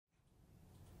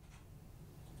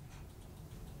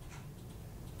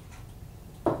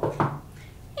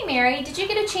Mary, did you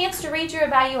get a chance to read your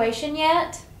evaluation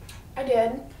yet? I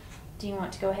did. Do you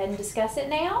want to go ahead and discuss it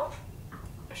now?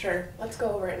 Sure, let's go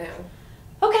over it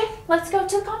now. Okay, let's go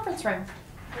to the conference room.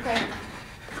 Okay.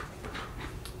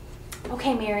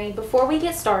 Okay, Mary, before we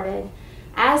get started,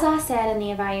 as I said in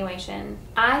the evaluation,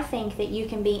 I think that you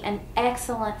can be an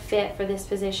excellent fit for this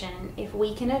position if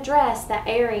we can address the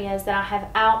areas that I have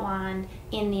outlined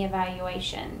in the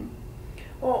evaluation.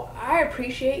 Well, I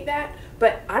appreciate that,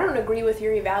 but I don't agree with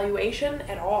your evaluation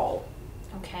at all.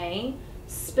 Okay,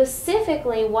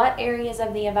 specifically, what areas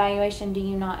of the evaluation do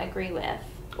you not agree with?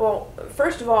 Well,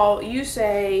 first of all, you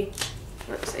say,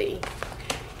 let's see,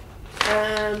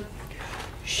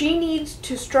 she needs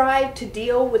to strive to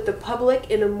deal with the public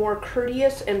in a more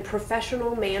courteous and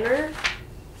professional manner.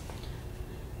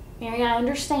 Mary, I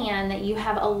understand that you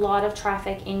have a lot of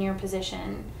traffic in your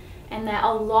position and that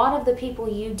a lot of the people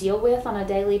you deal with on a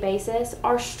daily basis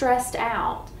are stressed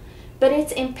out. But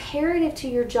it's imperative to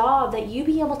your job that you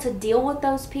be able to deal with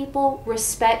those people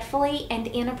respectfully and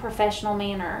in a professional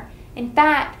manner. In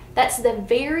fact, that's the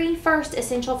very first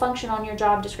essential function on your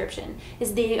job description,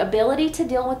 is the ability to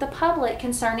deal with the public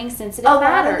concerning sensitive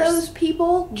matters. A lot of those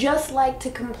people just like to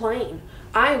complain.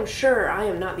 I am sure I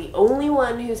am not the only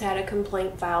one who's had a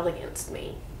complaint filed against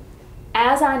me.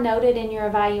 As I noted in your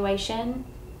evaluation,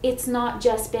 it's not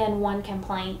just been one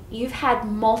complaint. You've had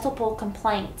multiple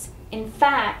complaints. In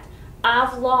fact,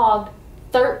 I've logged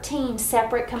 13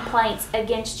 separate complaints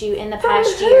against you in the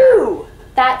past year.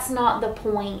 That's not the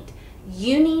point.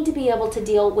 You need to be able to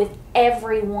deal with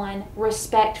everyone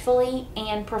respectfully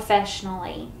and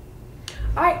professionally.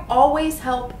 I always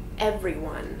help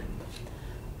everyone.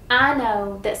 I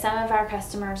know that some of our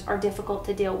customers are difficult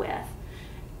to deal with,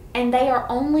 and they are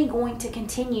only going to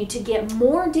continue to get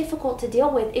more difficult to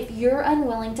deal with if you're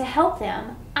unwilling to help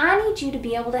them. I need you to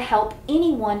be able to help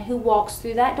anyone who walks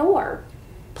through that door.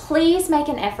 Please make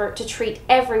an effort to treat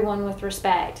everyone with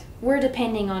respect. We're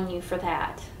depending on you for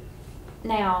that.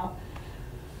 Now,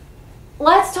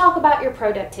 let's talk about your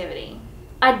productivity.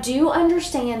 I do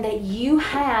understand that you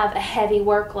have a heavy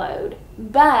workload,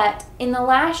 but in the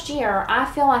last year, I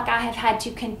feel like I have had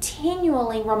to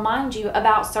continually remind you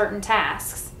about certain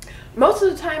tasks. Most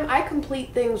of the time, I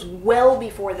complete things well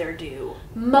before they're due.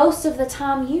 Most of the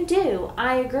time you do,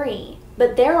 I agree.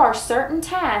 But there are certain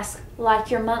tasks,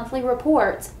 like your monthly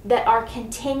reports, that are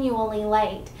continually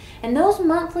late. And those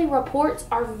monthly reports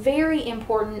are very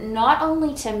important, not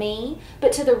only to me,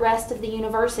 but to the rest of the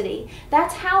university.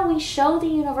 That's how we show the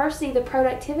university the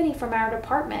productivity from our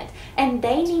department, and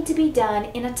they need to be done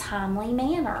in a timely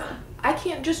manner. I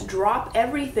can't just drop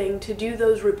everything to do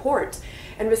those reports.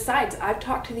 And besides, I've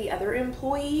talked to the other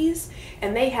employees,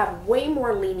 and they have way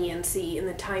more leniency in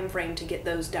the time frame to get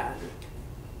those done.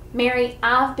 Mary,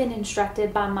 I've been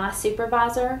instructed by my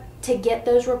supervisor to get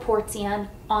those reports in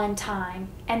on time,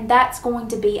 and that's going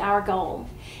to be our goal.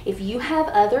 If you have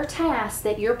other tasks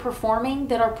that you're performing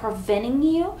that are preventing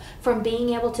you from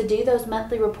being able to do those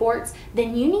monthly reports,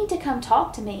 then you need to come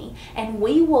talk to me, and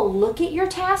we will look at your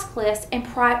task list and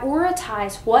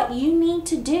prioritize what you need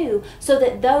to do so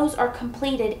that those are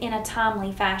completed in a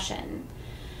timely fashion.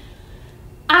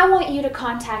 I want you to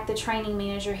contact the training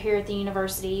manager here at the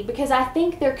university because I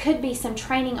think there could be some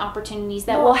training opportunities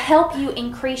that will help you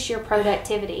increase your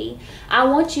productivity. I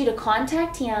want you to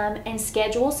contact him and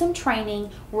schedule some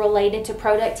training related to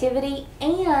productivity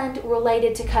and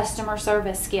related to customer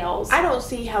service skills. I don't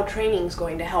see how training's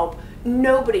going to help.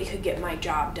 Nobody could get my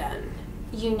job done.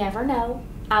 You never know.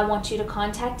 I want you to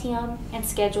contact him and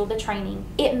schedule the training.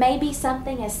 It may be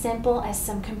something as simple as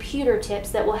some computer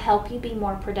tips that will help you be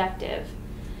more productive.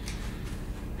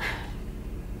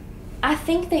 I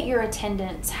think that your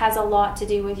attendance has a lot to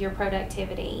do with your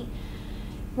productivity.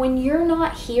 When you're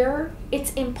not here,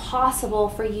 it's impossible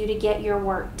for you to get your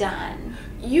work done.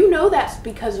 You know that's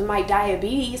because of my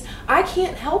diabetes. I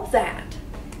can't help that.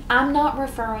 I'm not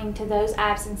referring to those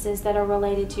absences that are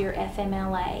related to your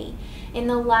FMLA. In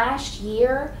the last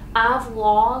year, I've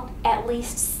logged at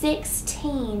least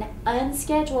 16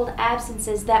 unscheduled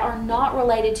absences that are not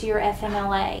related to your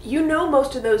FMLA. You know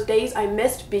most of those days I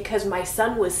missed because my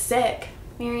son was sick.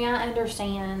 Mary, I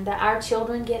understand that our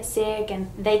children get sick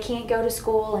and they can't go to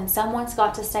school and someone's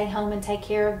got to stay home and take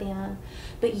care of them.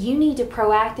 But you need to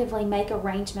proactively make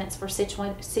arrangements for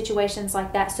situations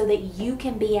like that so that you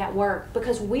can be at work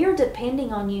because we're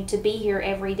depending on you to be here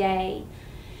every day.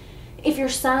 If your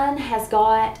son has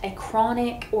got a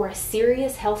chronic or a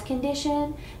serious health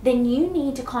condition, then you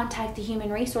need to contact the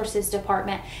Human Resources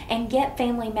Department and get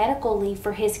family medical leave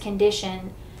for his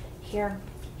condition.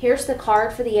 Here's the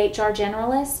card for the HR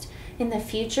generalist. In the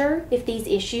future, if these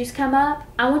issues come up,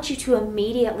 I want you to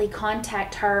immediately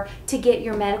contact her to get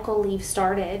your medical leave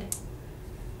started.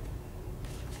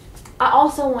 I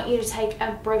also want you to take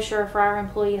a brochure for our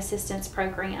employee assistance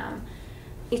program.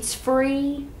 It's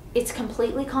free, it's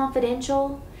completely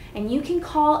confidential, and you can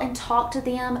call and talk to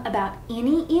them about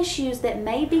any issues that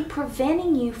may be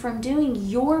preventing you from doing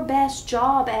your best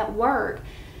job at work.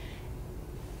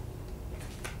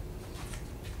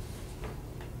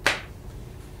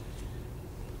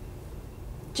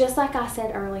 Just like I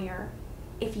said earlier,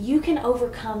 if you can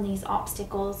overcome these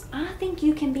obstacles, I think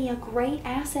you can be a great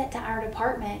asset to our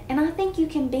department, and I think you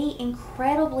can be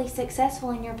incredibly successful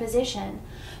in your position.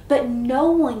 But no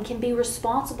one can be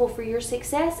responsible for your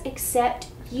success except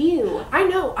you. I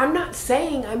know, I'm not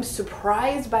saying I'm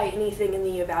surprised by anything in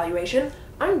the evaluation.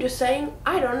 I'm just saying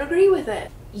I don't agree with it.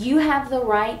 You have the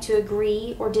right to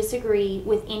agree or disagree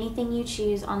with anything you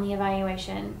choose on the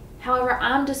evaluation. However,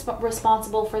 I'm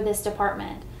responsible for this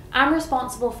department. I'm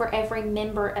responsible for every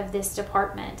member of this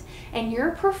department, and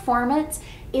your performance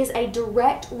is a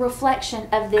direct reflection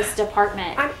of this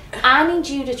department. I need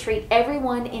you to treat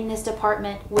everyone in this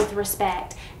department with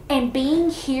respect, and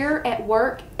being here at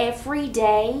work every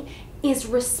day is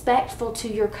respectful to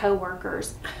your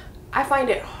coworkers. I find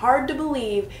it hard to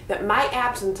believe that my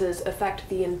absences affect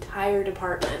the entire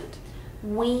department.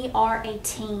 We are a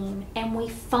team, and we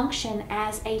function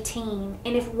as a team.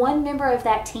 And if one member of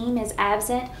that team is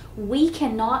absent, we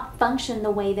cannot function the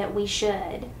way that we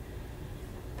should.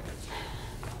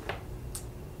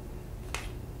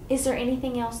 Is there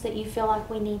anything else that you feel like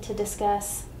we need to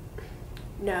discuss?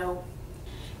 No.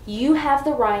 You have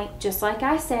the right, just like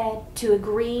I said, to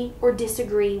agree or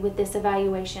disagree with this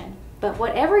evaluation. But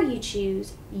whatever you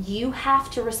choose, you have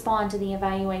to respond to the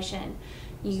evaluation.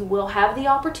 You will have the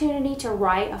opportunity to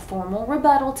write a formal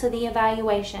rebuttal to the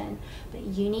evaluation, but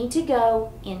you need to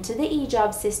go into the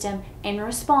eJob system and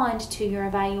respond to your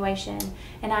evaluation.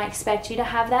 And I expect you to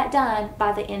have that done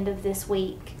by the end of this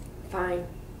week. Fine.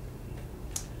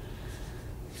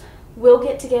 We'll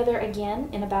get together again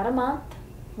in about a month.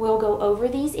 We'll go over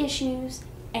these issues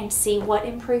and see what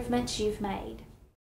improvements you've made.